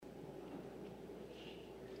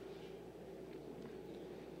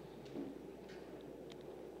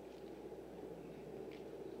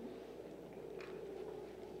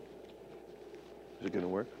it going to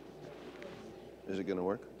work? Is it going to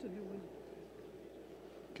work? It's a new one.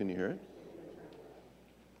 Can you hear it?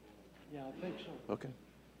 Yeah, I think so. Okay.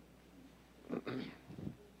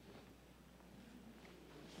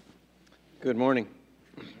 Good morning.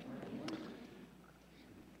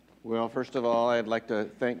 Well, first of all, I'd like to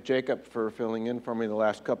thank Jacob for filling in for me the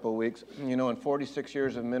last couple of weeks. You know, in 46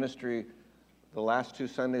 years of ministry, the last 2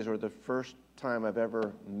 Sundays were the first time I've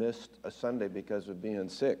ever missed a Sunday because of being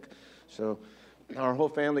sick. So our whole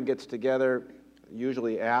family gets together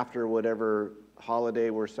usually after whatever holiday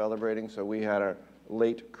we're celebrating. So we had a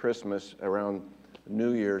late Christmas around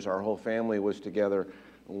New Year's. Our whole family was together.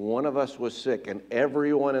 One of us was sick, and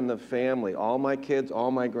everyone in the family, all my kids,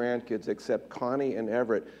 all my grandkids, except Connie and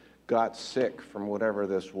Everett, got sick from whatever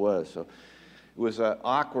this was. So it was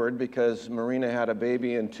awkward because Marina had a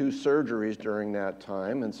baby and 2 surgeries during that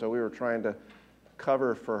time, and so we were trying to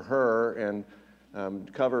cover for her and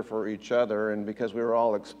cover for each other, and because we were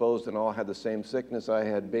all exposed and all had the same sickness, I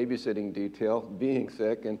had babysitting detail, being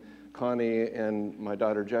sick, and Connie and my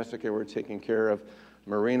daughter Jessica were taking care of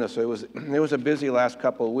Marina, so it was a busy last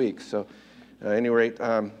couple of weeks. So at any rate,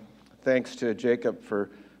 thanks to Jacob for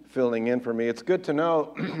filling in for me. It's good to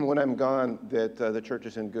know when I'm gone that the church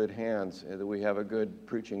is in good hands, that we have a good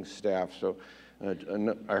preaching staff. So I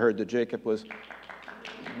heard that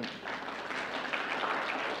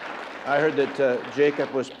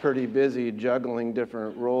Jacob was pretty busy juggling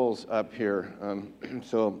different roles up here.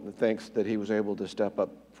 So thanks that he was able to step up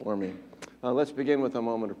for me. Let's begin with a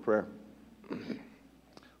moment of prayer.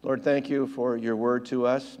 Lord, thank you for your word to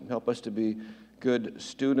us. Help us to be good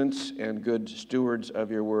students and good stewards of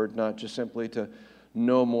your word, not just simply to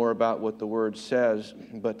know more about what the word says,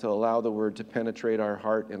 but to allow the word to penetrate our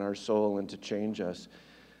heart and our soul and to change us.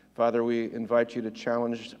 Father, we invite you to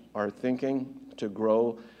challenge our thinking, to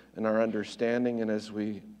grow in our understanding, and as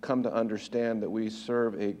we come to understand that we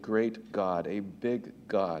serve a great God, a big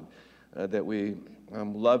God, that we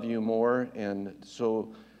love you more and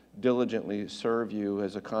so diligently serve you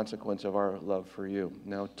as a consequence of our love for you.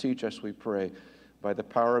 Now teach us, we pray, by the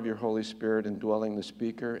power of your Holy Spirit indwelling the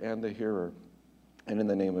speaker and the hearer, and in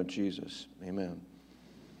the name of Jesus, amen.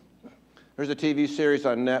 There's a TV series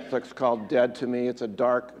on Netflix called Dead to Me. It's a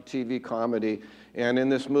dark TV comedy, and in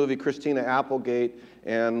this movie, Christina Applegate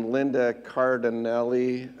and Linda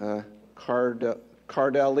Cardellini,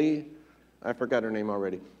 I forgot her name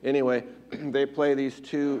already. Anyway, they play these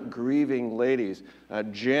 2 grieving ladies.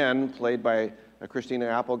 Jen, played by Christina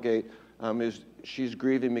Applegate, she's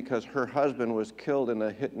grieving because her husband was killed in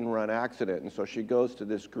a hit-and-run accident. And so she goes to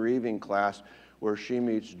this grieving class where she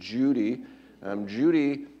meets Judy.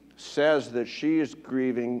 Judy says that she is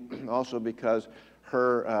grieving also because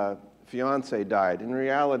her fiance died. In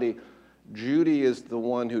reality, Judy is the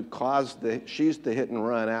one who she's the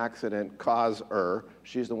hit-and-run accident causer.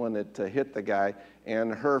 She's the one that hit the guy,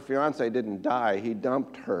 and her fiance didn't die. He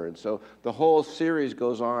dumped her. And so the whole series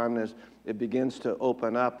goes on as it begins to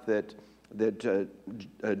open up that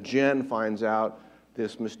Jen finds out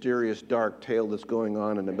this mysterious dark tale that's going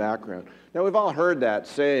on in the background. Now, we've all heard that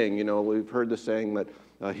saying, you know, we've heard the saying that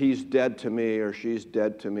he's dead to me or she's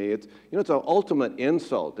dead to me. It's an ultimate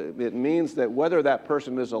insult. It means that whether that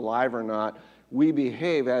person is alive or not, we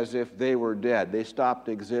behave as if they were dead. They stopped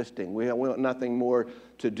existing. We want nothing more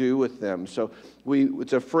to do with them. So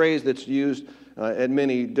it's a phrase that's used at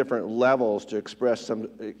many different levels to express some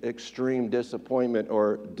extreme disappointment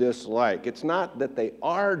or dislike. It's not that they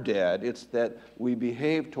are dead, it's that we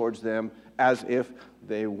behave towards them as if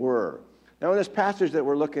they were. Now, in this passage that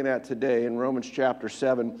we're looking at today, in Romans chapter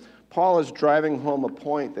 7, Paul is driving home a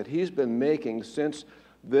point that he's been making since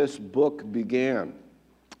this book began.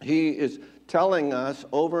 He is telling us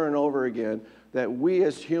over and over again that we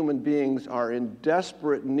as human beings are in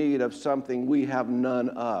desperate need of something we have none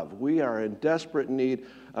of. We are in desperate need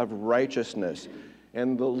of righteousness.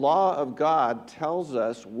 And the law of God tells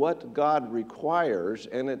us what God requires,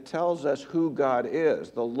 and it tells us who God is.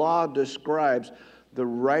 The law describes the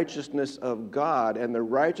righteousness of God and the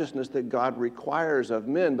righteousness that God requires of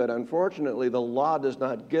men. But unfortunately, the law does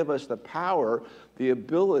not give us the power, the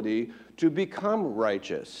ability to become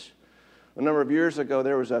righteous. A number of years ago,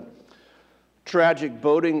 there was a tragic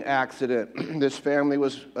boating accident. This family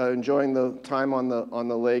was enjoying the time on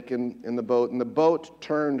the lake in the boat, and the boat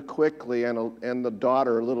turned quickly, and the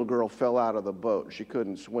daughter, a little girl, fell out of the boat. She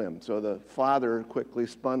couldn't swim. So the father quickly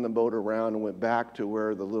spun the boat around and went back to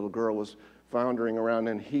where the little girl was foundering around,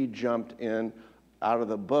 and he jumped in out of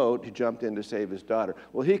the boat. He jumped in to save his daughter.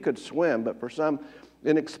 Well, he could swim, but for some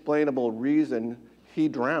inexplainable reason, he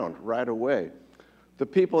drowned right away. The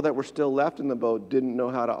people that were still left in the boat didn't know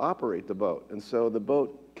how to operate the boat, and so the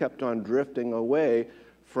boat kept on drifting away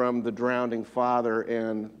from the drowning father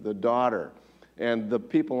and the daughter. And the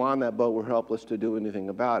people on that boat were helpless to do anything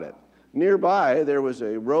about it. Nearby, there was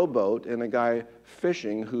a rowboat and a guy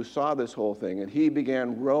fishing who saw this whole thing, and he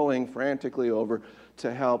began rowing frantically over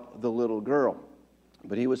to help the little girl.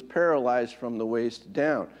 But he was paralyzed from the waist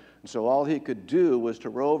down. And so all he could do was to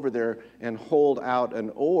row over there and hold out an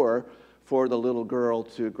oar for the little girl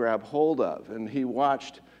to grab hold of. And he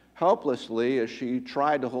watched helplessly as she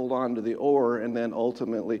tried to hold on to the oar, and then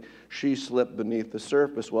ultimately she slipped beneath the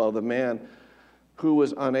surface while the man who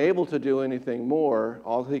was unable to do anything more,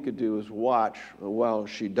 all he could do was watch while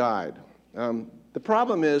she died. The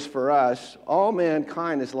problem is for us, all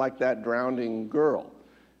mankind is like that drowning girl.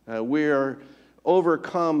 We are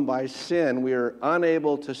overcome by sin. We are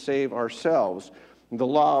unable to save ourselves. The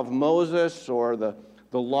law of Moses or the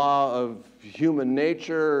law of human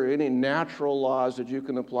nature, or any natural laws that you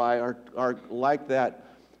can apply are like that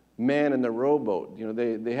man in the rowboat. You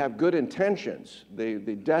know, they have good intentions. They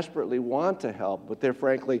desperately want to help, but they're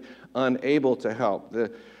frankly unable to help.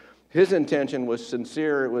 His intention was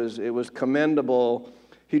sincere. It was commendable.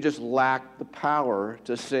 He just lacked the power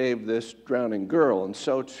to save this drowning girl. And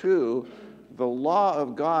so too, the law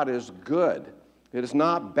of God is good. It is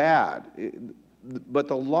not bad. But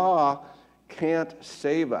the law can't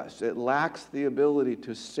save us. It lacks the ability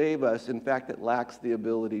to save us. In fact, it lacks the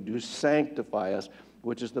ability to sanctify us,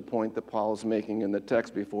 which is the point that Paul is making in the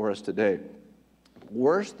text before us today.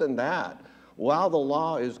 Worse than that, while the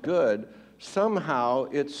law is good, somehow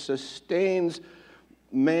it sustains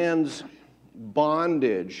man's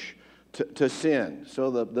bondage to sin.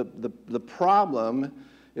 So the problem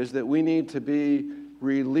is that we need to be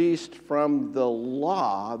released from the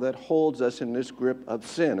law that holds us in this grip of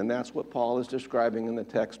sin. And that's what Paul is describing in the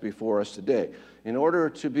text before us today. In order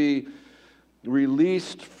to be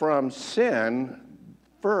released from sin,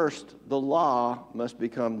 first, the law must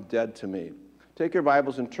become dead to me. Take your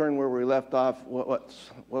Bibles and turn where we left off. What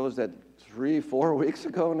was that, 3-4 weeks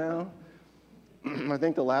ago now? I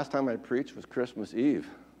think the last time I preached was Christmas Eve.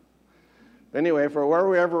 Anyway, for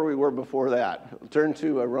wherever we were before that, turn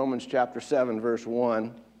to Romans chapter 7, verse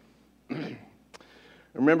 1.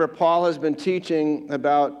 Remember, Paul has been teaching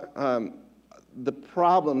about the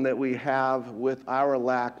problem that we have with our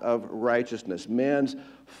lack of righteousness. Man's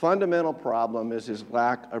fundamental problem is his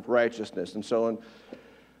lack of righteousness. And so in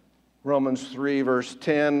Romans 3, verse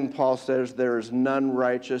 10, Paul says, "There is none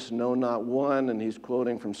righteous, no, not one," and he's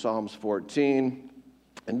quoting from Psalms 14.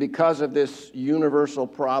 And because of this universal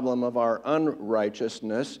problem of our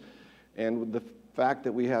unrighteousness, and the fact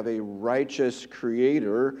that we have a righteous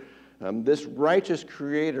Creator, this righteous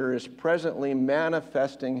Creator is presently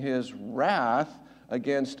manifesting his wrath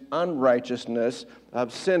against unrighteousness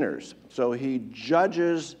of sinners. So he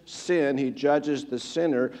judges sin, he judges the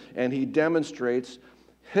sinner, and he demonstrates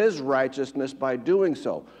his righteousness by doing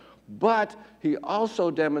so. But he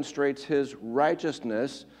also demonstrates his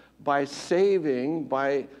righteousness by saving,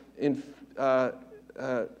 by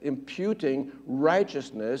imputing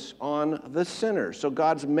righteousness on the sinner. So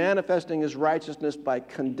God's manifesting his righteousness by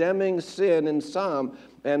condemning sin in some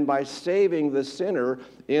and by saving the sinner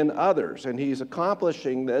in others. And he's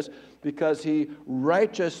accomplishing this because he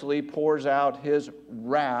righteously pours out his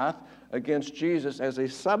wrath against Jesus as a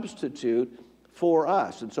substitute for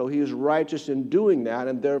us. And so he is righteous in doing that,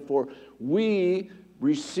 and therefore we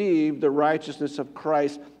receive the righteousness of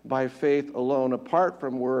Christ by faith alone, apart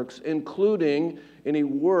from works, including any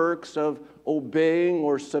works of obeying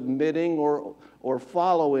or submitting or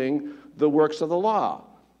following the works of the law.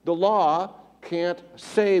 The law can't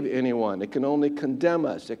save anyone. It can only condemn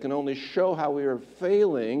us. It can only show how we are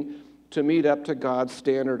failing to meet up to God's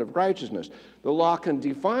standard of righteousness. The law can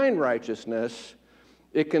define righteousness.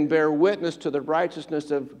 It can bear witness to the righteousness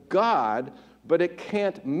of God, but it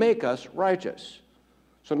can't make us righteous.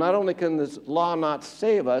 So not only can this law not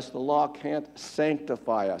save us, the law can't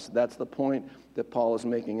sanctify us. That's the point that Paul is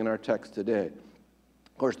making in our text today.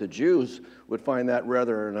 Of course, the Jews would find that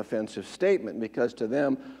rather an offensive statement, because to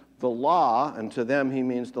them, the law, and to them he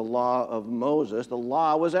means the law of Moses, the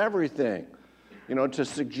law was everything. You know, to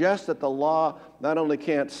suggest that the law not only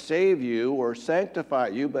can't save you or sanctify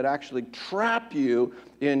you, but actually trap you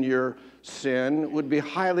in your sin would be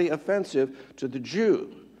highly offensive to the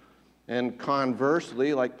Jew. And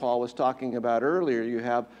conversely, like Paul was talking about earlier, you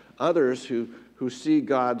have others who see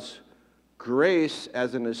God's grace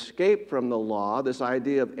as an escape from the law, this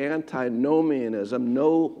idea of antinomianism,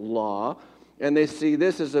 no law, and they see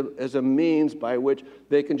this as a means by which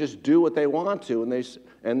they can just do what they want to,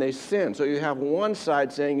 and they sin. So you have one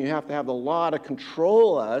side saying you have to have the law to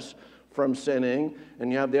control us from sinning,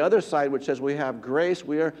 and you have the other side which says we have grace,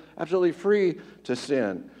 we are absolutely free to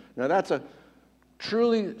sin. Now that's a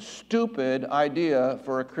truly stupid idea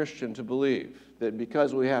for a Christian to believe, that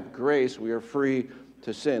because we have grace, we are free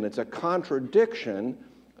to sin. It's a contradiction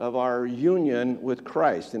of our union with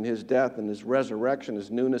Christ in his death and his resurrection,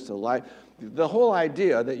 his newness of life. The whole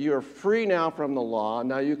idea that you're free now from the law,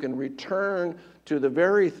 now you can return to the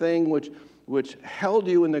very thing which held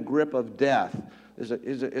you in the grip of death is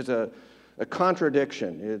a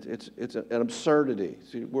contradiction. It's an absurdity.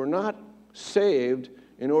 See, we're not saved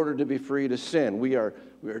in order to be free to sin. We are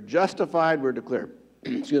justified, we're declared,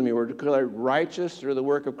 we're declared righteous through the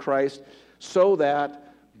work of Christ so that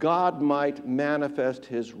God might manifest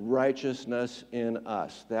his righteousness in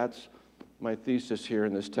us. That's my thesis here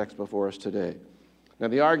in this text before us today. Now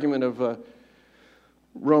the argument of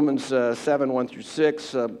Romans 7, 1 through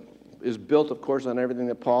 6 is built, of course, on everything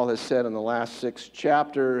that Paul has said in the last 6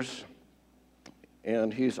 chapters.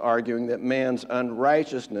 And he's arguing that man's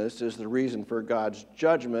unrighteousness is the reason for God's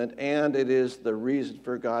judgment, and it is the reason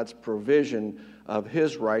for God's provision of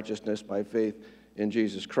his righteousness by faith in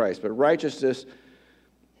Jesus Christ. But righteousness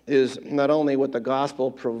is not only what the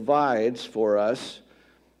gospel provides for us,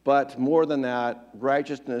 but more than that,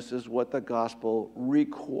 righteousness is what the gospel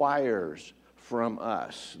requires from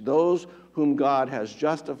us. Those whom God has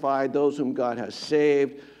justified, those whom God has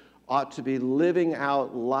saved, ought to be living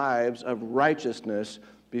out lives of righteousness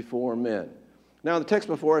before men. Now, the text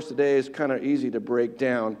before us today is kind of easy to break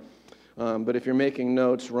down, but if you're making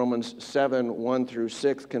notes, Romans 7, 1 through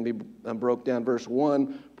 6 can be broke down. Verse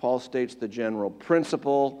 1, Paul states the general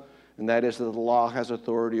principle, and that is that the law has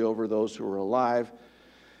authority over those who are alive.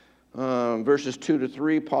 Verses 2 to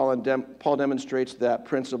 3, Paul demonstrates that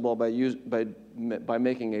principle by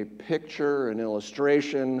making a picture, an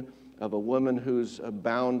illustration of a woman who's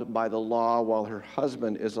bound by the law while her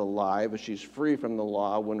husband is alive. She's free from the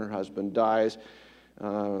law when her husband dies.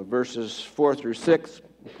 Verses 4 through 6,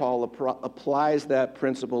 Paul applies that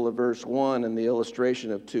principle of verse 1 and the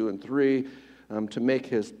illustration of 2 and 3 to make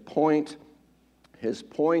his point. His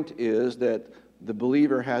point is that the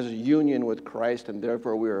believer has a union with Christ, and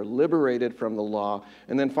therefore we are liberated from the law.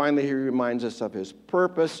 And then finally, he reminds us of his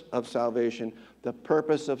purpose of salvation. The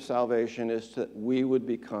purpose of salvation is that we would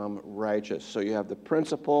become righteous. So you have the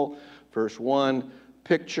principle, verse 1,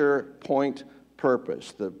 picture, point,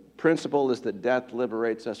 purpose. The principle is that death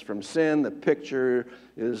liberates us from sin. The picture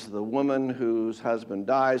is the woman whose husband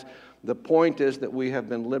dies. The point is that we have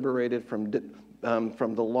been liberated from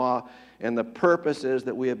the law. And the purpose is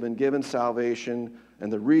that we have been given salvation,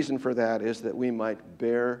 and the reason for that is that we might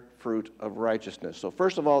bear fruit of righteousness. So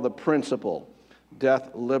first of all, the principle.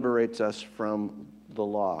 Death liberates us from the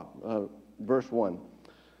law. Verse 1.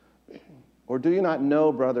 Or do you not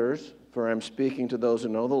know, brothers, for I'm speaking to those who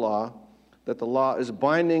know the law, that the law is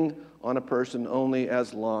binding on a person only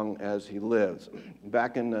as long as he lives?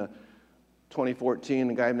 Back in 2014,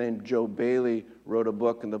 a guy named Joe Bailey wrote a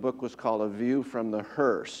book, and the book was called A View from the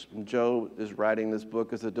Hearse. And Joe is writing this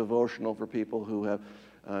book as a devotional for people who have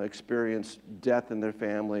experienced death in their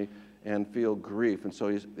family and feel grief. And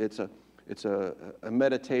so it's a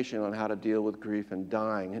meditation on how to deal with grief and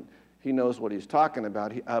dying. And he knows what he's talking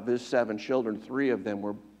about. Of his 7 children, 3 of them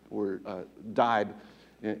were died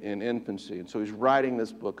in infancy. And so he's writing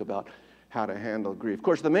this book about how to handle grief. Of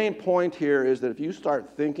course, the main point here is that if you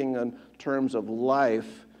start thinking in terms of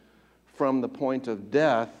life from the point of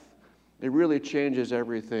death, it really changes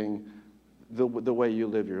everything, the way you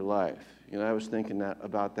live your life. You know, I was thinking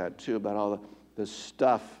about that too, about all the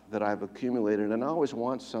stuff that I've accumulated, and I always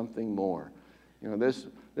want something more. You know,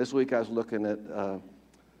 this week I was looking at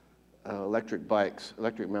electric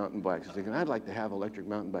mountain bikes. I was thinking, I'd like to have an electric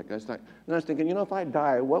mountain bike. And I was thinking, you know, if I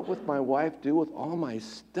die, what would my wife do with all my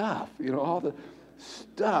stuff? You know, all the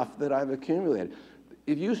stuff that I've accumulated.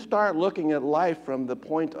 If you start looking at life from the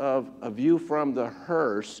point of a view from the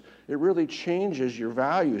hearse, it really changes your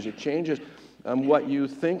values. It changes what you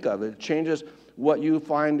think of. It changes what you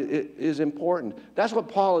find is important. That's what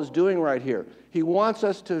Paul is doing right here. He wants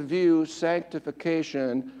us to view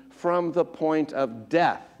sanctification from the point of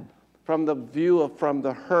death, from the view from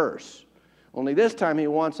the hearse. Only this time he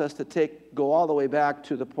wants us to go all the way back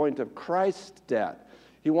to the point of Christ's death.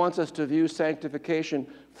 He wants us to view sanctification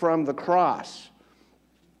from the cross,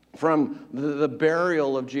 from the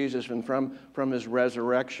burial of Jesus and from his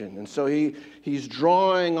resurrection. And so he's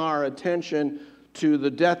drawing our attention to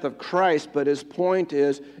the death of Christ, but his point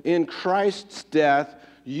is, in Christ's death,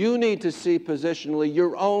 you need to see positionally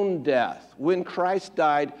your own death. When Christ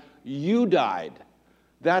died, you died.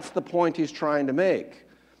 That's the point he's trying to make.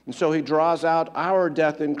 And so he draws out our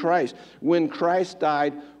death in Christ. When Christ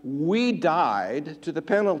died, we died to the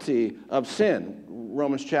penalty of sin.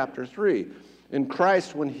 Romans chapter 3. In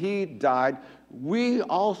Christ, when he died, we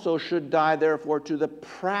also should die, therefore, to the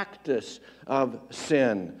practice of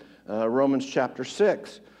sin. Romans chapter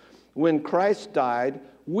 6. When Christ died,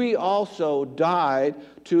 we also died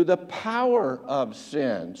to the power of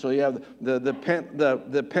sin. So you have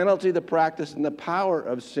the penalty, the practice, and the power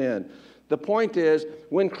of sin. The point is,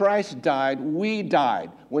 when Christ died, we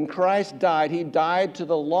died. When Christ died, he died to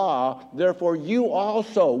the law. Therefore,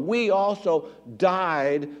 we also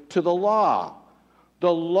died to the law.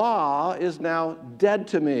 The law is now dead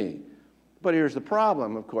to me. But here's the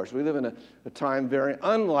problem, of course. We live in a time very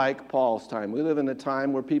unlike Paul's time. We live in a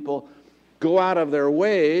time where people go out of their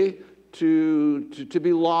way to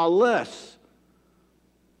be lawless.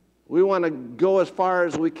 We want to go as far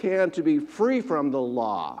as we can to be free from the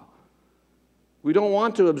law. We don't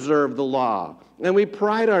want to observe the law, and we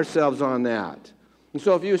pride ourselves on that. And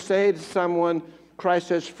so if you say to someone, Christ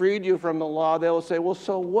has freed you from the law, they will say, well,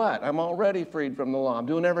 so what? I'm already freed from the law. I'm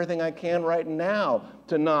doing everything I can right now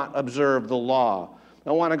to not observe the law.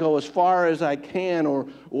 I want to go as far as I can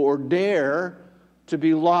or dare to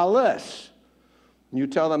be lawless. You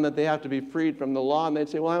tell them that they have to be freed from the law, and they'd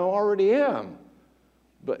say, well, I already am.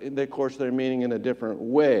 But, of course, they're meaning in a different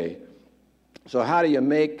way. So how do you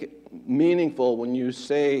make meaningful when you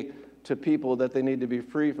say to people that they need to be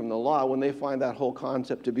free from the law when they find that whole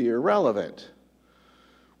concept to be irrelevant?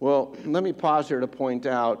 Well, let me pause here to point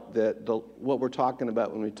out that what we're talking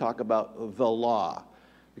about when we talk about the law.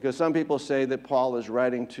 Because some people say that Paul is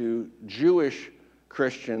writing to Jewish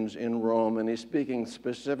Christians in Rome, and he's speaking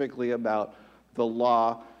specifically about the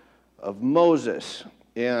law of Moses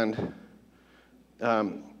and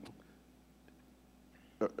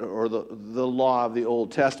or the law of the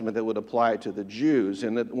Old Testament that would apply to the Jews.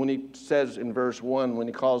 And that when he says in verse 1, when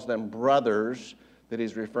he calls them brothers, that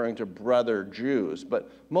he's referring to brother Jews.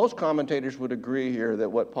 But most commentators would agree here that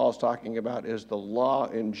what Paul's talking about is the law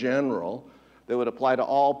in general that would apply to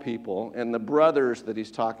all people. And the brothers that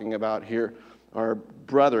he's talking about here are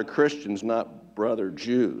brother Christians, not brother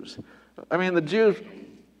Jews. I mean, the Jews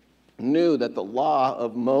knew that the law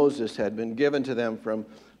of Moses had been given to them from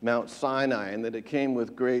Mount Sinai, and that it came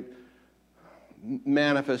with great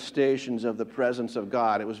manifestations of the presence of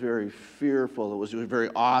God. It was very fearful. It was very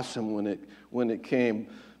awesome when it came.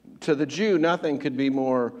 To the Jew, nothing could be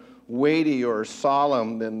more weighty or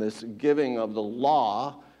solemn than this giving of the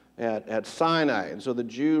law at Sinai. And so the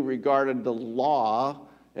Jew regarded the law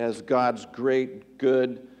as God's great,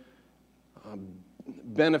 good,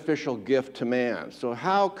 beneficial gift to man. So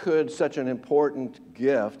how could such an important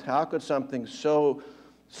gift, how could something so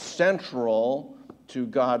central to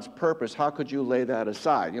God's purpose, how could you lay that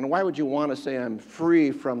aside? Why would you want to say I'm free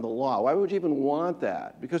from the law? Why would you even want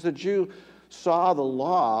that? Because the Jew saw the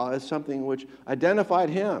law as something which identified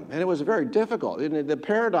him, and it was very difficult. And the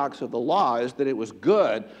paradox of the law is that it was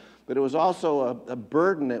good, but it was also a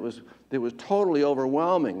burden that was totally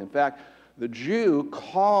overwhelming. In fact, the Jew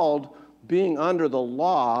called being under the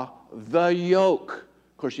law the yoke.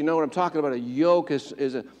 Of course, you know what I'm talking about. A yoke is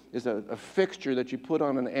a fixture that you put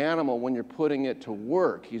on an animal when you're putting it to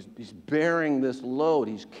work. He's bearing this load.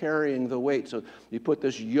 He's carrying the weight. So you put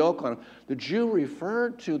this yoke on him. The Jew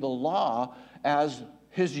referred to the law as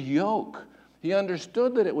his yoke. He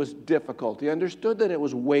understood that it was difficult. He understood that it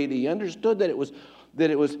was weighty. He understood that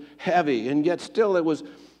it was heavy. And yet still it was,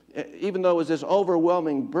 even though it was this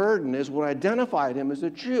overwhelming burden, is what identified him as a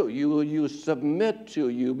Jew. You submit to,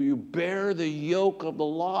 you bear the yoke of the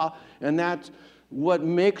law, and that's what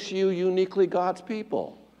makes you uniquely God's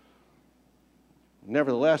people.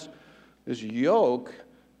 Nevertheless, this yoke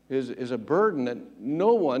is a burden that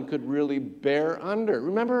no one could really bear under.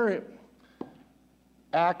 Remember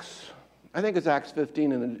Acts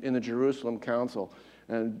 15 in the Jerusalem Council,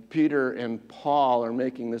 and Peter and Paul are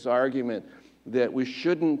making this argument that we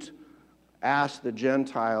shouldn't ask the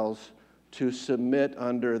Gentiles to submit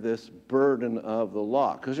under this burden of the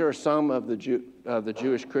law. Because there are some of the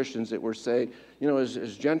Jewish Christians that were saying,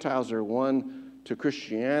 as Gentiles are won to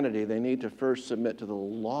Christianity, they need to first submit to the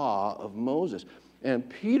law of Moses. And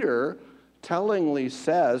Peter tellingly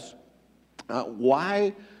says,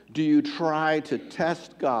 why do you try to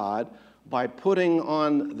test God by putting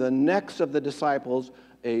on the necks of the disciples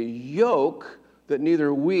a yoke that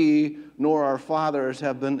neither we nor our fathers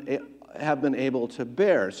have been able to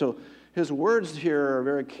bear? So his words here are a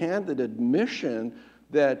very candid admission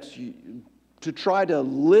that to try to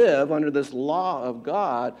live under this law of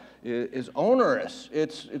God is onerous.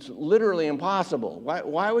 It's literally impossible.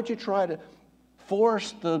 Why would you try to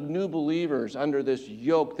forced the new believers under this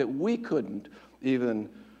yoke that we couldn't even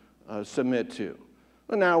submit to.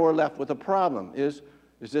 Well, now we're left with a problem. Is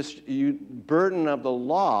this burden of the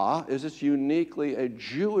law, is this uniquely a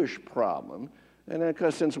Jewish problem? And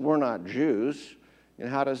because since we're not Jews,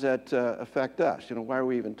 how does that affect us? Why are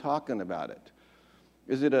we even talking about it?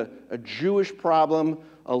 Is it a Jewish problem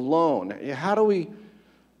alone? How do we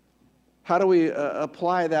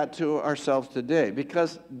apply that to ourselves today?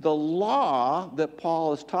 Because the law that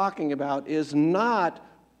Paul is talking about is not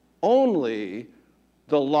only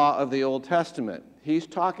the law of the Old Testament. He's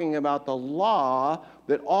talking about the law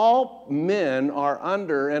that all men are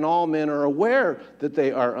under and all men are aware that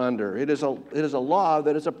they are under. It is a law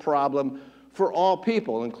that is a problem for all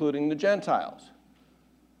people, including the Gentiles.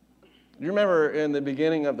 You remember in the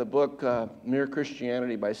beginning of the book, Mere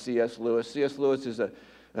Christianity by C.S. Lewis. C.S. Lewis is a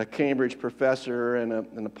Cambridge professor and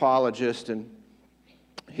an apologist, and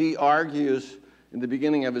he argues in the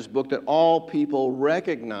beginning of his book that all people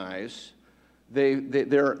recognize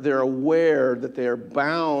they're aware that they are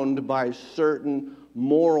bound by certain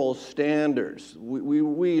moral standards.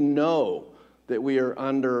 We know that we are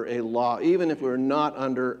under a law, even if we're not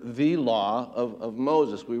under the law of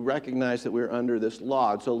Moses. We recognize that we're under this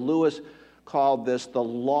law. So Lewis called this the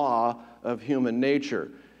law of human nature.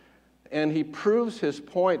 And he proves his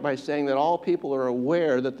point by saying that all people are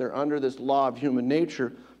aware that they're under this law of human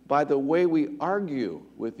nature by the way we argue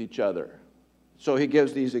with each other. So he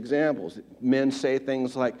gives these examples. Men say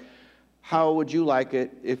things like, "How would you like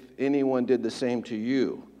it if anyone did the same to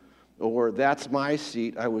you?" Or, "That's my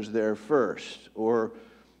seat, I was there first." Or,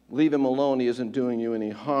 "Leave him alone, he isn't doing you any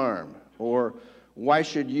harm." Or, "Why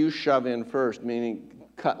should you shove in first?" Meaning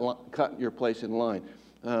cut your place in line.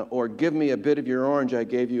 Or, "Give me a bit of your orange, I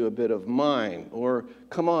gave you a bit of mine." Or,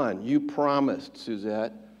 "Come on, you promised,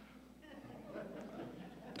 Suzette."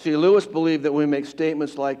 See, Lewis believed that when we make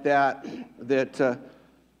statements like that, that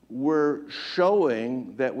we're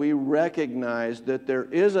showing that we recognize that there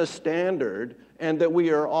is a standard and that we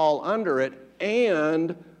are all under it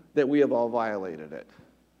and that we have all violated it.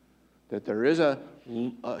 That there is a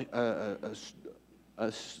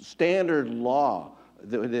standard law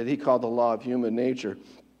that he called the law of human nature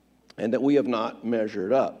and that we have not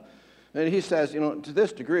measured up. And he says, to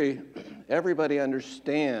this degree, everybody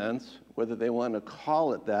understands, whether they want to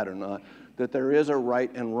call it that or not, that there is a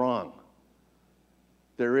right and wrong.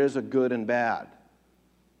 There is a good and bad.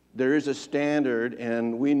 There is a standard,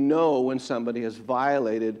 and we know when somebody has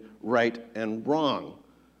violated right and wrong.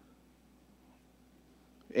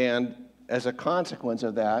 And as a consequence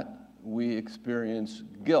of that, we experience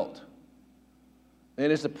guilt.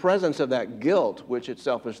 And it's the presence of that guilt which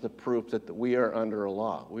itself is the proof that we are under a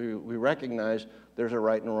law. We recognize there's a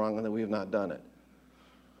right and a wrong and that we have not done it.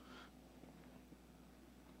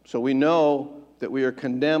 So we know that we are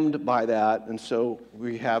condemned by that, and so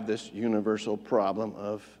we have this universal problem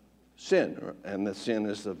of sin, and the sin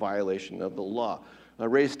is the violation of the law.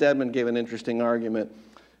 Ray Stedman gave an interesting argument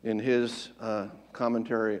in his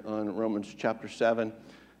commentary on Romans chapter 7.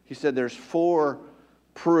 He said there's 4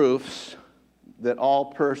 proofs that all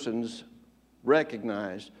persons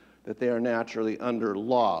recognize that they are naturally under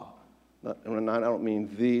law. I don't mean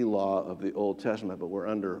the law of the Old Testament, but we're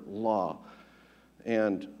under law.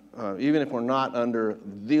 And even if we're not under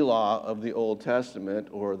the law of the Old Testament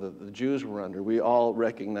or the Jews were under, we all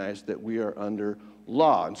recognize that we are under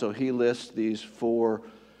law. And so he lists these 4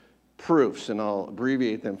 proofs, and I'll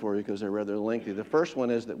abbreviate them for you because they're rather lengthy. The first one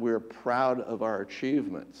is that we're proud of our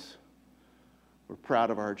achievements. We're proud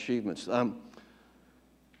of our achievements.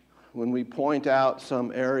 When we point out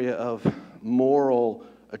some area of moral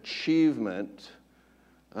achievement,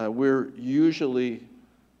 we're usually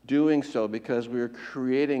doing so because we're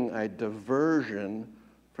creating a diversion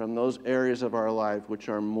from those areas of our life which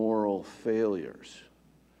are moral failures.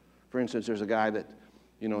 For instance, there's a guy that,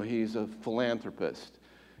 he's a philanthropist,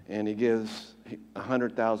 and he gives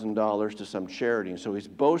 $100,000 to some charity, and so he's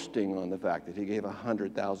boasting on the fact that he gave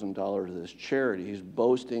 $100,000 to this charity. He's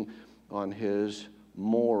boasting on his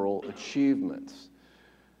moral achievements.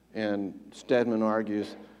 And Stedman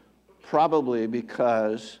argues probably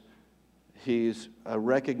because he's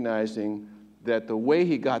recognizing that the way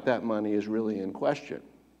he got that money is really in question.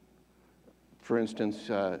 For instance,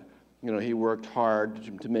 he worked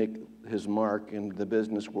hard to make his mark in the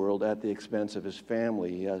business world at the expense of his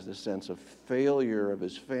family. He has the sense of failure of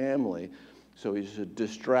his family, so he's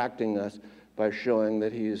distracting us by showing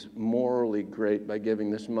that he's morally great by giving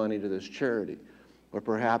this money to this charity. Or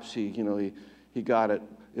perhaps he got it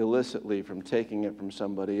illicitly from taking it from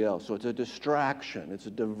somebody else. So it's a distraction, it's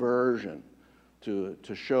a diversion to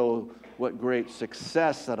show what great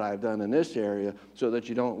success that I've done in this area so that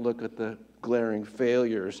you don't look at the glaring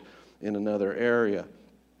failures in another area.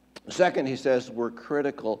 Second, he says, we're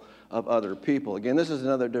critical of other people. Again, this is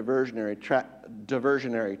another diversionary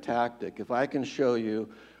tactic. If I can show you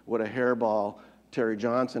what a hairball Terry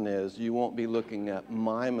Johnson is, you won't be looking at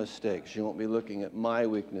my mistakes. You won't be looking at my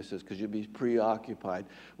weaknesses because you'll be preoccupied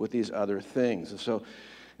with these other things. And so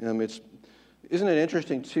isn't it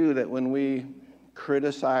interesting, too, that when we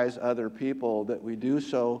criticize other people, that we do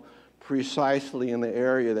so precisely in the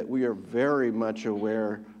area that we are very much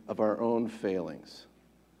aware of our own failings?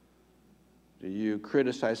 Do you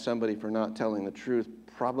criticize somebody for not telling the truth?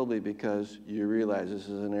 Probably because you realize this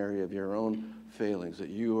is an area of your own failings, that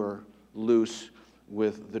you are loose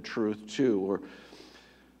with the truth too. Or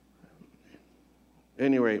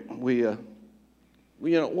anyway,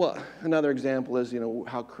 another example is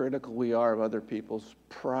how critical we are of other people's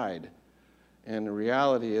pride. And the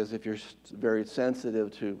reality is, if you're very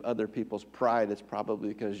sensitive to other people's pride, it's probably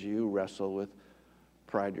because you wrestle with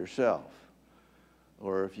pride yourself.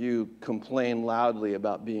 Or if you complain loudly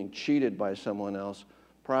about being cheated by someone else,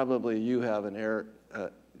 probably you have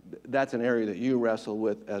that's an area that you wrestle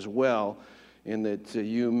with as well, in that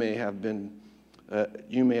you may have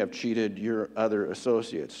cheated your other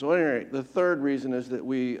associates. So anyway, the third reason is that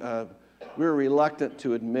we're reluctant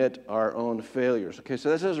to admit our own failures. Okay, so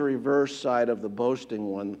this is a reverse side of the boasting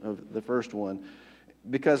one, of the first one,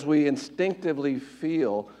 because we instinctively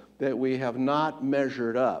feel that we have not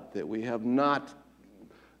measured up, that we have not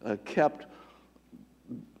kept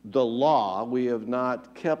the law, we have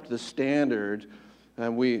not kept the standard,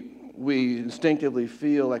 and we instinctively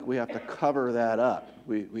feel like we have to cover that up.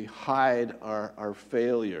 We hide our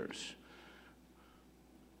failures.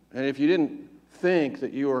 And if you didn't think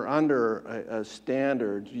that you were under a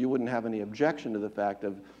standard, you wouldn't have any objection to the fact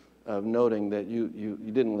of noting that you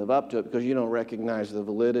didn't live up to it, because you don't recognize the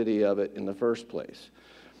validity of it in the first place.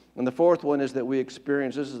 And the fourth one is that we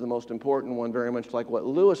experience, this is the most important one, very much like what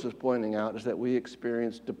Lewis was pointing out, is that we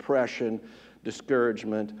experience depression,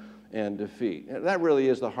 discouragement, and defeat. And that really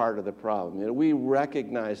is the heart of the problem. We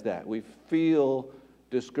recognize that. We feel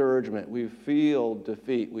discouragement. We feel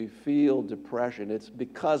defeat. We feel depression. It's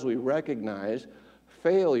because we recognize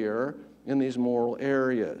failure in these moral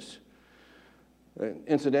areas.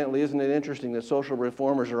 Incidentally, isn't it interesting that social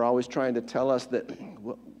reformers are always trying to tell us that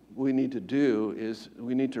what we need to do is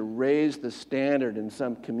we need to raise the standard in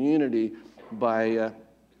some community by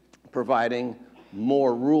providing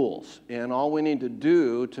more rules. And all we need to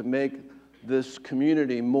do to make this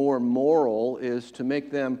community more moral is to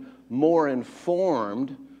make them more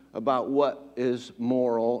informed about what is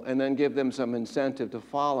moral and then give them some incentive to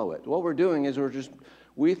follow it. What we're doing is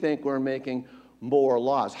we think we're making more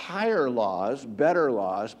laws, higher laws, better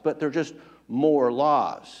laws, but they're just more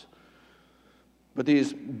laws. But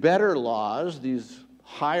these better laws, these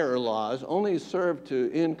higher laws, only serve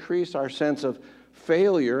to increase our sense of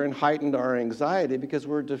failure and heighten our anxiety, because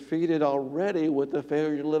we're defeated already with the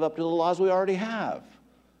failure to live up to the laws we already have.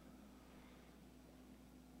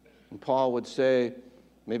 And Paul would say,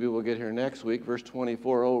 maybe we'll get here next week, verse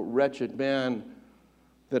 24, "O wretched man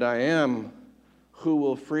that I am, who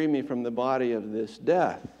will free me from the body of this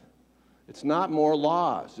death?" It's not more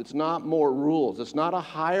laws. It's not more rules. It's not a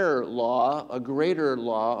higher law, a greater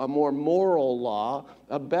law, a more moral law,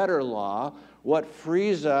 a better law. What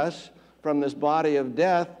frees us from this body of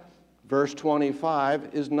death, verse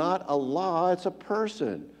 25, is not a law, it's a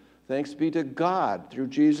person. Thanks be to God through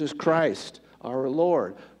Jesus Christ, our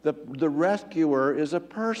Lord. The rescuer is a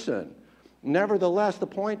person. Nevertheless, the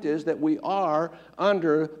point is that we are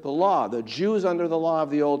under the law. The Jews under the law of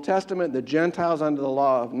the Old Testament, the Gentiles under the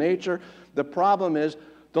law of nature. The problem is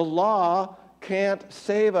the law can't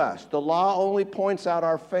save us. The law only points out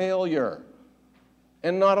our failure.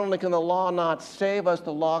 And not only can the law not save us,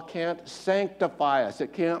 the law can't sanctify us.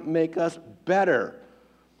 It can't make us better.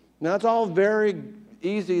 Now, it's all very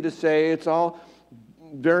easy to say. It's all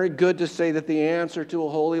very good to say that the answer to a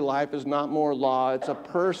holy life is not more law, it's a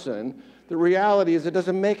person. The reality is it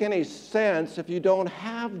doesn't make any sense if you don't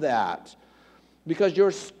have that, because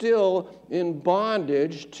you're still in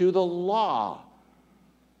bondage to the law.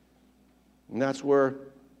 And that's where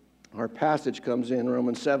our passage comes in,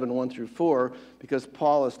 Romans 7, 1 through 4, because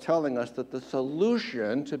Paul is telling us that the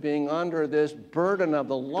solution to being under this burden of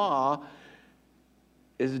the law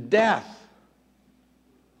is death.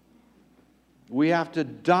 We have to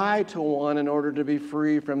die to one in order to be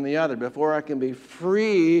free from the other. Before I can be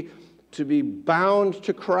free to be bound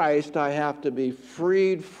to Christ, I have to be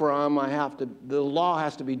freed from, the law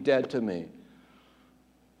has to be dead to me.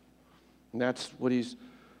 And that's what he's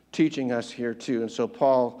teaching us here too. And so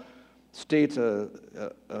Paul states a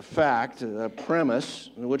fact, a premise,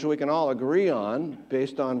 which we can all agree on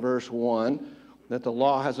based on verse 1, that the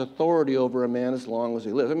law has authority over a man as long as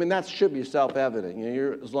he lives. I mean, that should be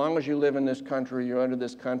self-evident. As long as you live in this country, you're under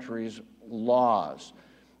this country's laws.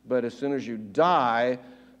 But as soon as you die,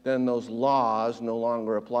 then those laws no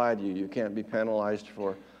longer apply to you. You can't be penalized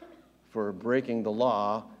for breaking the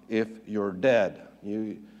law if you're dead.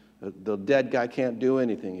 The dead guy can't do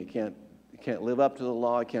anything. He can't live up to the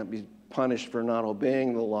law. He can't be punished for not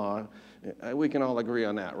obeying the law. We can all agree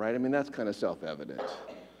on that, right? I mean, that's kind of self-evident.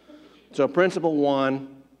 So principle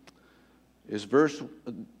 1 is verse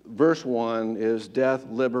 1 is death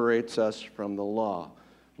liberates us from the law.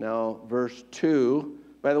 Now, verse 2,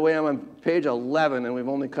 by the way, I'm on page 11 and we've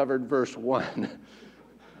only covered verse 1.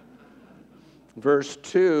 Verse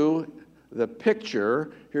 2, the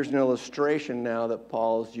picture, here's an illustration now that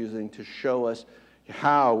Paul is using to show us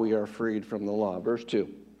how we are freed from the law. Verse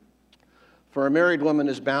 2. For a married woman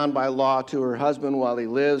is bound by law to her husband while he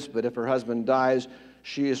lives, but if her husband dies,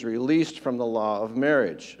 she is released from the law of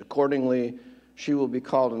marriage. Accordingly, she will be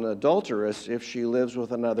called an adulteress if she lives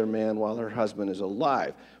with another man while her husband is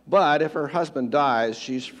alive. But if her husband dies,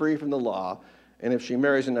 she's free from the law, and if she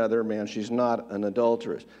marries another man, she's not an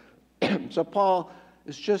adulteress. So Paul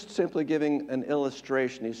is just simply giving an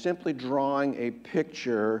illustration. He's simply drawing a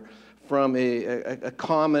picture from a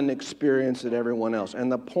common experience that everyone else.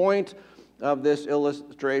 And the point of this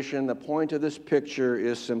illustration, the point of this picture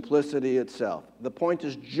is simplicity itself. The point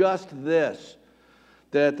is just this,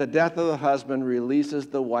 that the death of the husband releases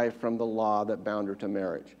the wife from the law that bound her to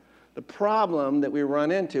marriage. The problem that we run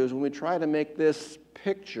into is when we try to make this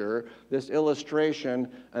picture, this illustration,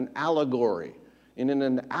 an allegory. And in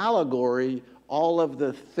an allegory, all of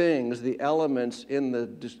the things, the elements in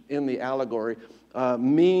the allegory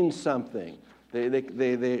mean something.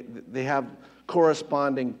 They have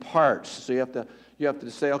corresponding parts. So you have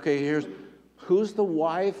to say, okay, who's the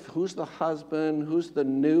wife, who's the husband, who's the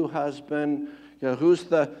new husband,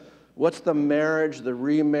 what's the marriage, the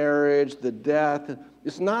remarriage, the death.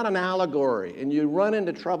 It's not an allegory, and you run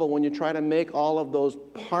into trouble when you try to make all of those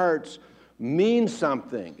parts mean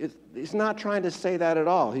something. He's not trying to say that at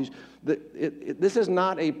all. This is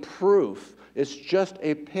not a proof. It's just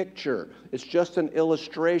a picture. It's just an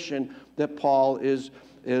illustration that Paul is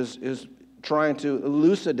trying to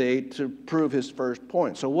elucidate to prove his first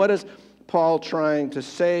point. So what is Paul trying to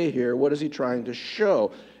say here? What is he trying to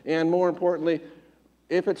show? And more importantly,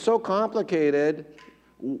 if it's so complicated,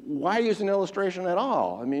 why use an illustration at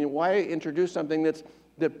all? I mean, why introduce something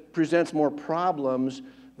that presents more problems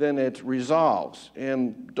than it resolves?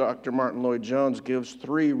 And Dr. Martin Lloyd-Jones gives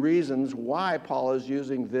 3 reasons why Paul is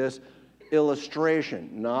using this illustration.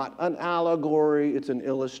 Not an allegory, it's an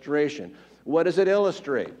illustration. What does it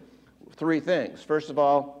illustrate? 3 things. First of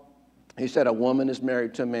all, he said a woman is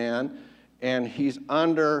married to a man, and he's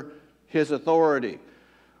under his authority.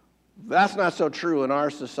 That's not so true in our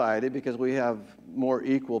society because we have more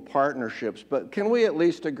equal partnerships. But can we at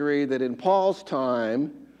least agree that in Paul's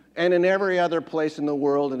time, and in every other place in the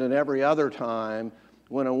world and in every other time,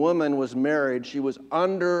 when a woman was married, she was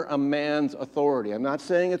under a man's authority? I'm not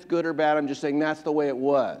saying it's good or bad. I'm just saying that's the way it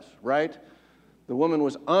was, right? The woman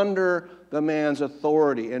was under the man's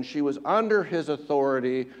authority, and she was under his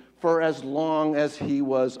authority for as long as he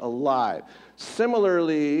was alive.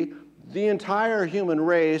 Similarly, the entire human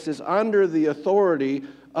race is under the authority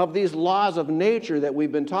of these laws of nature that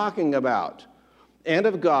we've been talking about, and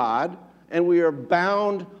of God, and we are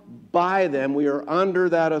bound by them. We are under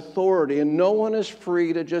that authority, and no one is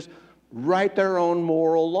free to just write their own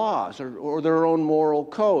moral laws or their own moral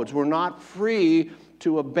codes. We're not free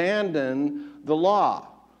to abandon the law.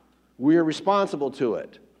 We are responsible to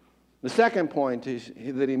it. The second point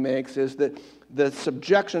that he makes is that the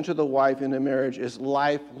subjection to the wife in a marriage is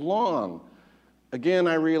lifelong. Again,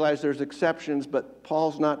 I realize there's exceptions, but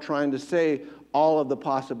Paul's not trying to say all of the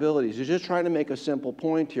possibilities. He's just trying to make a simple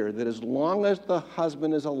point here, that as long as the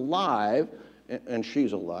husband is alive, and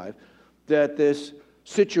she's alive, that this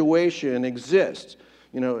situation exists.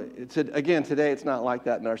 You know, again, today it's not like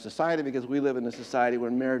that in our society because we live in a society where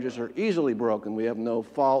marriages are easily broken. We have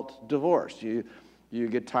no-fault divorce. You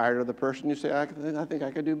get tired of the person, you say, I think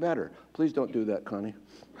I could do better. Please don't do that, Connie.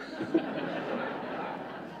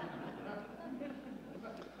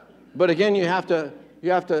 But again, you have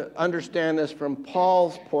to understand this from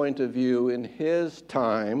Paul's point of view in his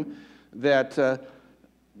time, that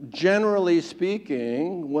generally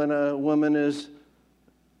speaking, when a woman is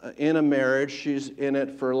in a marriage, she's in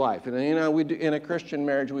it for life. And you know, in a Christian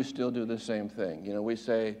marriage, we still do the same thing. You know, we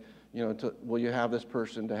say, you know, will you have this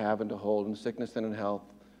person to have and to hold in sickness and in health,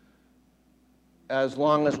 as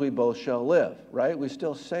long as we both shall live, right? We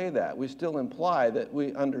still say that. We still imply that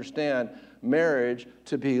we understand marriage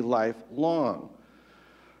to be lifelong.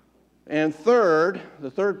 And third,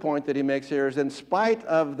 the third point that he makes here is, in spite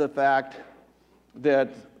of the fact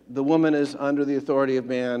that the woman is under the authority of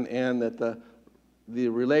man and that the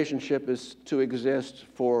relationship is to exist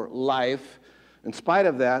for life, in spite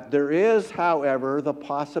of that, there is, however, the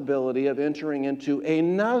possibility of entering into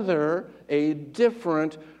a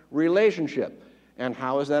different relationship. And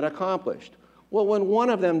how is that accomplished? Well, when one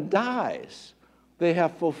of them dies, they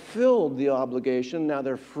have fulfilled the obligation. Now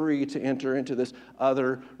they're free to enter into this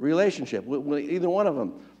other relationship. When either one of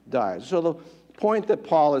them dies. So the point that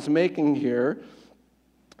Paul is making here,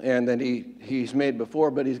 and that he's made before,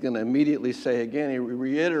 but he's going to immediately say again, he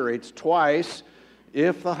reiterates twice,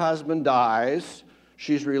 if the husband dies,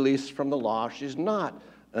 she's released from the law. She's not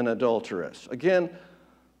an adulteress. Again,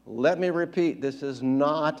 let me repeat, this is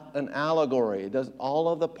not an allegory. All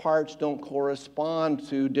of the parts don't correspond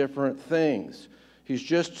to different things. He's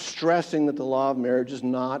just stressing that the law of marriage is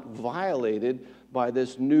not violated by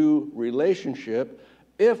this new relationship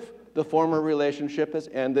if the former relationship has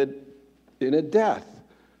ended in a death.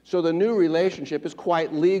 So the new relationship is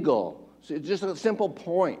quite legal. So it's just a simple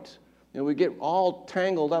point. We get all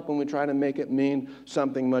tangled up when we try to make it mean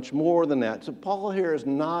something much more than that. So Paul here is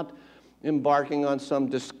not embarking on some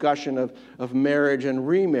discussion of marriage and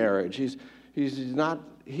remarriage.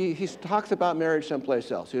 He talks about marriage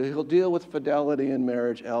someplace else. He'll deal with fidelity in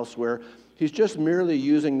marriage elsewhere. He's just merely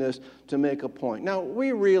using this to make a point. Now,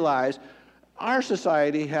 we realize our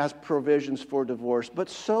society has provisions for divorce, but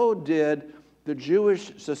so did the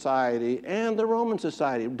Jewish society and the Roman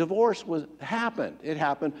society. Divorce happened. It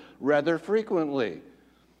happened rather frequently.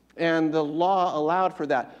 And the law allowed for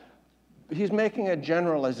that. He's making a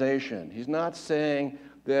generalization. He's not saying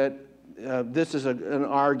that this is an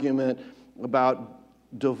argument about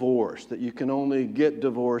divorce, that you can only get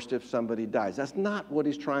divorced if somebody dies. That's not what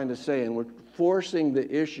he's trying to say. And we're forcing the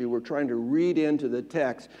issue. We're trying to read into the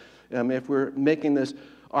text. If we're making this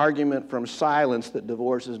argument from silence that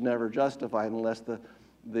divorce is never justified unless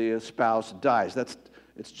the spouse dies.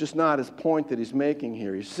 It's just not his point that he's making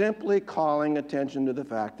here. He's simply calling attention to the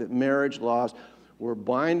fact that marriage laws were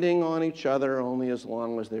binding on each other only as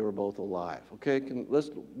long as they were both alive. Okay,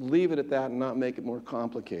 let's leave it at that and not make it more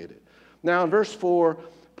complicated. Now in verse 4,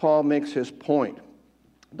 Paul makes his point.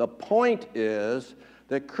 The point is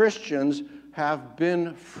that Christians have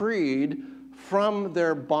been freed from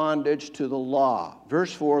their bondage to the law.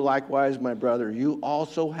 Verse 4, likewise, my brother, you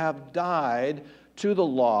also have died to the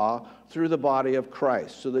law through the body of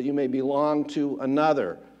Christ, so that you may belong to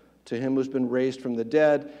another, to him who's been raised from the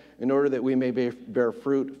dead, in order that we may bear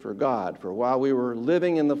fruit for God. For while we were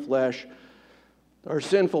living in the flesh, our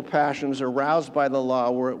sinful passions, aroused by the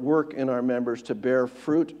law, were at work in our members to bear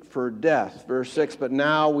fruit for death. Verse 6, but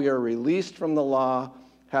now we are released from the law,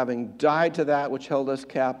 having died to that which held us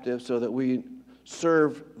captive, so that we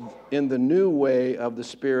serve in the new way of the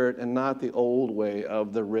Spirit and not the old way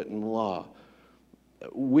of the written law.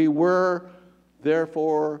 We were,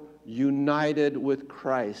 therefore, united with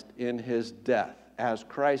Christ in his death. As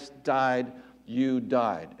Christ died, you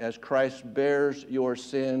died. As Christ bears your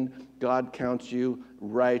sin, God counts you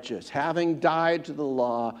righteous. Having died to the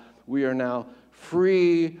law, we are now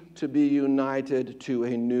free to be united to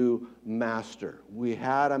a new master. We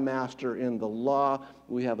had a master in the law.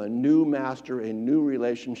 We have a new master, a new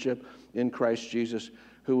relationship in Christ Jesus,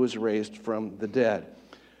 who was raised from the dead.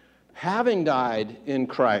 Having died in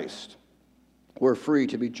Christ, we're free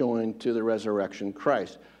to be joined to the resurrection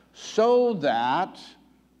Christ. So that,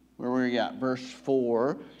 where were we at? Verse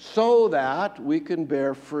 4, so that we can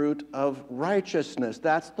bear fruit of righteousness.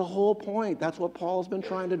 That's the whole point. That's what Paul's been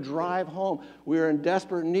trying to drive home. We are in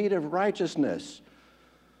desperate need of righteousness.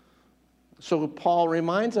 So Paul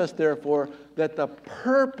reminds us, therefore, that the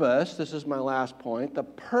purpose, this is my last point, the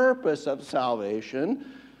purpose of salvation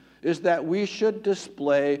is that we should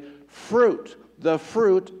display fruit, the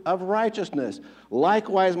fruit of righteousness.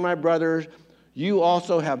 Likewise, my brothers, you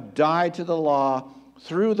also have died to the law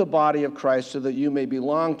through the body of Christ, so that you may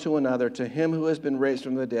belong to another, to him who has been raised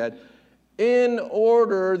from the dead, in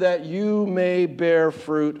order that you may bear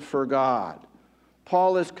fruit for God.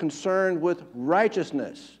 Paul is concerned with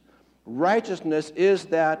righteousness. Righteousness is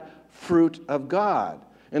that fruit of God.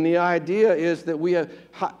 And the idea is that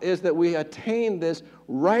we attain this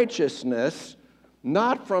righteousness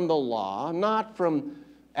not from the law, not from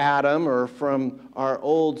Adam or from our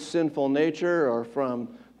old sinful nature or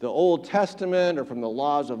from the Old Testament or from the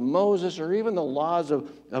laws of Moses or even the laws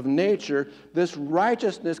of nature, this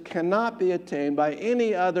righteousness cannot be attained by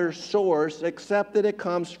any other source except that it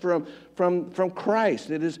comes from Christ.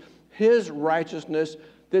 It is His righteousness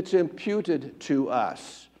that's imputed to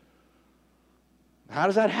us. How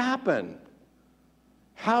does that happen?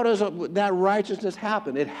 How does that righteousness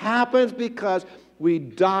happen? It happens because we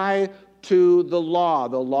die to the law.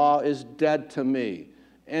 The law is dead to me.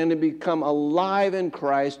 And to become alive in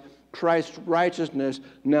Christ, Christ's righteousness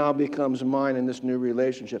now becomes mine in this new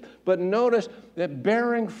relationship. But notice that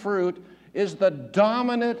bearing fruit is the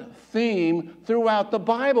dominant theme throughout the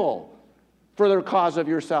Bible for the cause of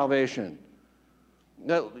your salvation.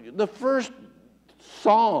 Now, the first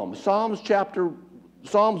Psalm, Psalms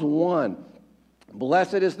 1,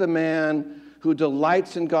 blessed is the man who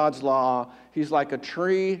delights in God's law. He's like a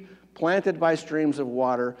tree planted by streams of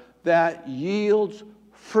water that yields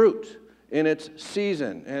fruit in its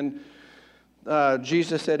season. And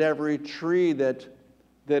Jesus said, every tree that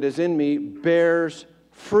is in me bears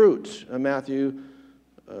fruit. Matthew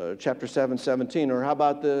chapter 7:17. Or how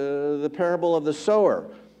about the parable of the sower?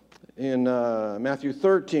 In Matthew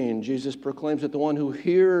 13, Jesus proclaims that the one who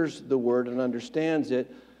hears the word and understands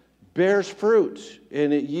it bears fruit,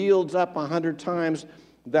 and it yields up 100 times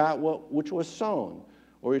that which was sown.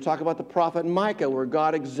 Or you talk about the prophet Micah, where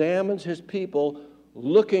God examines his people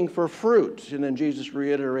looking for fruit. And then Jesus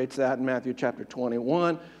reiterates that in Matthew chapter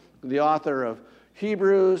 21. The author of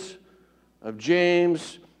Hebrews, of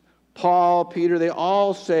James, Paul, Peter, they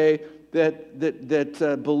all say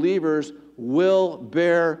that believers will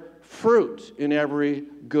bear fruit in every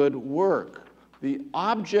good work. The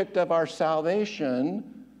object of our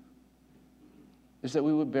salvation is that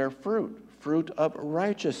we would bear fruit, fruit of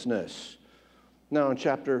righteousness. Now in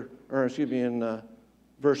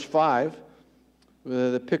verse 5,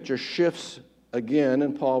 the picture shifts again,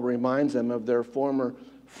 and Paul reminds them of their former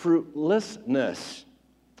fruitlessness.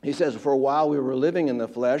 He says, for a while we were living in the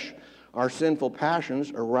flesh, our sinful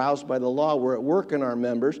passions, aroused by the law, were at work in our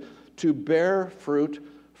members to bear fruit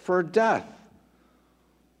for death.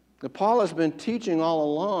 Now, Paul has been teaching all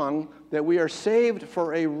along that we are saved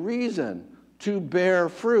for a reason, to bear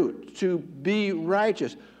fruit, to be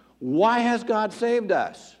righteous. Why has God saved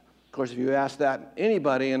us? Of course, if you ask that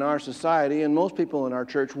anybody in our society and most people in our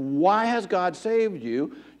church, why has God saved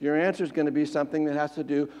you? Your answer is going to be something that has to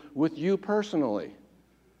do with you personally.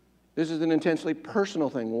 This is an intensely personal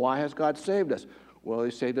thing. Why has God saved us? Well,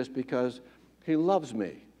 He saved us because He loves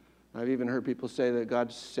me. I've even heard people say that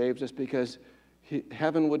God saves us because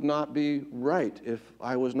heaven would not be right if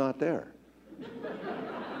I was not there.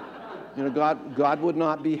 You know, God would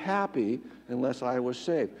not be happy unless I was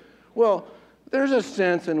saved. Well, there's a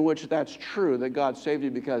sense in which that's true, that God saved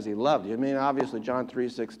you because He loved you. I mean, obviously, John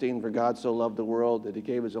 3:16, for God so loved the world that He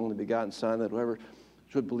gave His only begotten Son, that whoever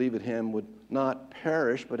should believe in Him would not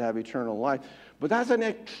perish but have eternal life. But that's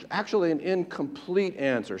actually an incomplete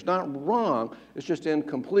answer. It's not wrong, it's just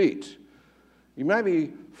incomplete. You might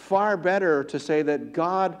be far better to say that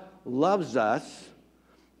God loves us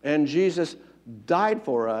and Jesus died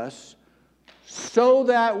for us so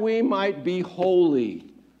that we might be holy.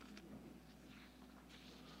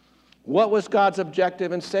 What was God's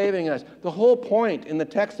objective in saving us? The whole point in the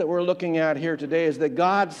text that we're looking at here today is that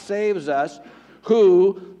God saves us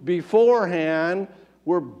who beforehand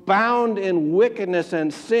were bound in wickedness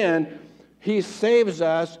and sin. He saves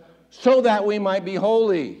us so that we might be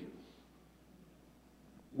holy.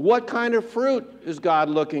 What kind of fruit is God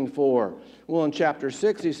looking for? Well, in chapter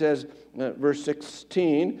 6, he says, verse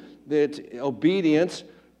 16, that obedience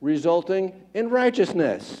resulting in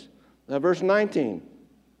righteousness. Verse 19,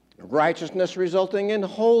 righteousness resulting in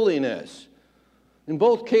holiness. In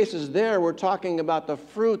both cases there, we're talking about the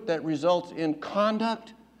fruit that results in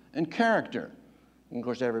conduct and character. And of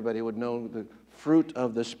course, everybody would know the fruit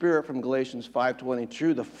of the Spirit from Galatians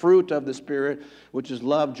 5:22, the fruit of the Spirit, which is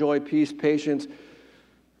love, joy, peace, patience,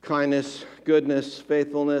 kindness, goodness,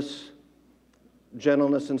 faithfulness,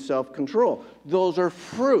 gentleness, and self-control. Those are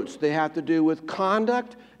fruits. They have to do with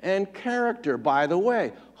conduct and character. By the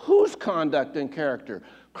way, whose conduct and character?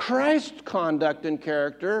 Christ's conduct and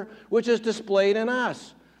character, which is displayed in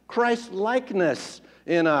us. Christ's likeness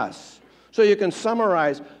in us. So you can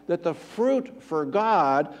summarize that the fruit for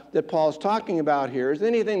God that Paul's talking about here is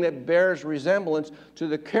anything that bears resemblance to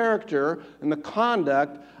the character and the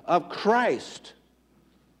conduct of Christ.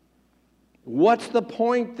 What's the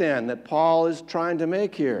point then that Paul is trying to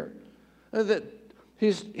make here? That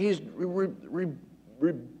he's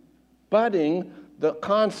rebutting the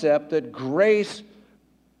concept that grace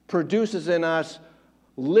produces in us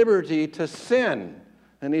liberty to sin.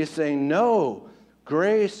 And he's saying, no,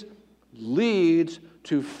 Grace leads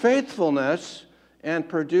to faithfulness and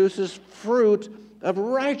produces fruit of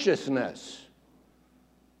righteousness.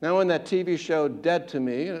 Now, in that TV show, Dead to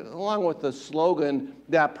Me, along with the slogan,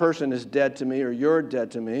 that person is dead to me or you're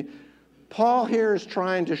dead to me, Paul here is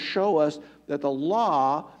trying to show us that the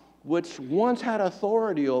law, which once had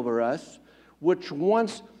authority over us, which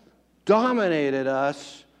once dominated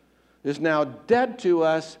us, is now dead to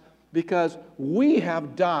us because we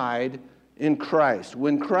have died in Christ.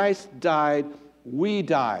 When Christ died, we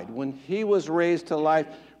died. When he was raised to life,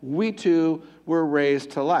 we too were raised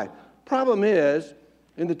to life. Problem is,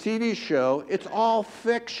 in the TV show, it's all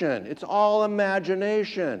fiction. It's all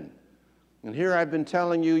imagination. And here I've been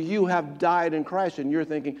telling you, you have died in Christ, and you're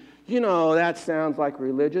thinking, that sounds like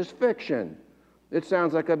religious fiction. It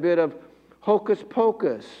sounds like a bit of hocus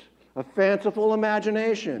pocus, a fanciful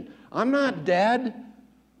imagination. I'm not dead.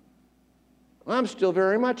 I'm still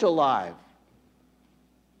very much alive.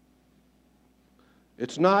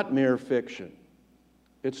 It's not mere fiction.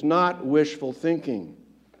 It's not wishful thinking.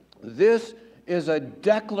 This is a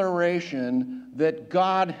declaration that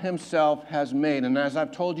God himself has made. And as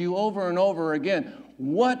I've told you over and over again,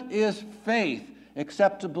 what is faith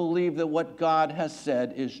except to believe that what God has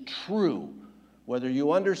said is true, whether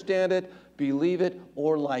you understand it, believe it,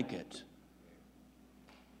 or like it?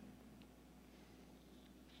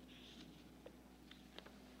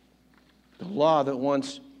 The law that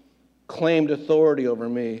once claimed authority over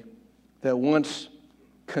me, that once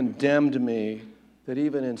condemned me, that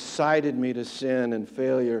even incited me to sin and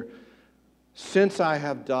failure, since I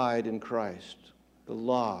have died in Christ, the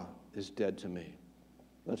law is dead to me.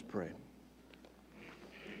 Let's pray.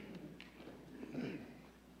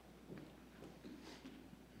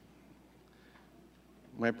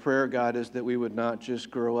 My prayer, God, is that we would not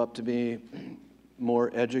just grow up to be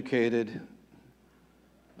more educated,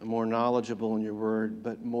 more knowledgeable in your word,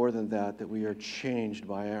 but more than that, that we are changed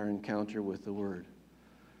by our encounter with the word.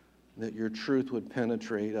 That your truth would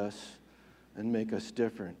penetrate us and make us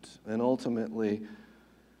different. And ultimately,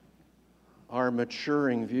 our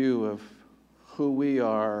maturing view of who we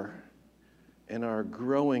are and our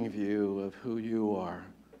growing view of who you are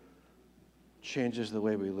changes the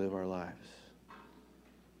way we live our lives.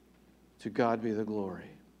 To God be the glory.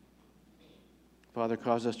 Father,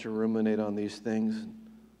 cause us to ruminate on these things.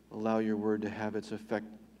 Allow your word to have its effect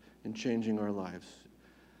in changing our lives.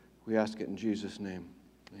 We ask it in Jesus' name.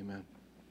 Amen.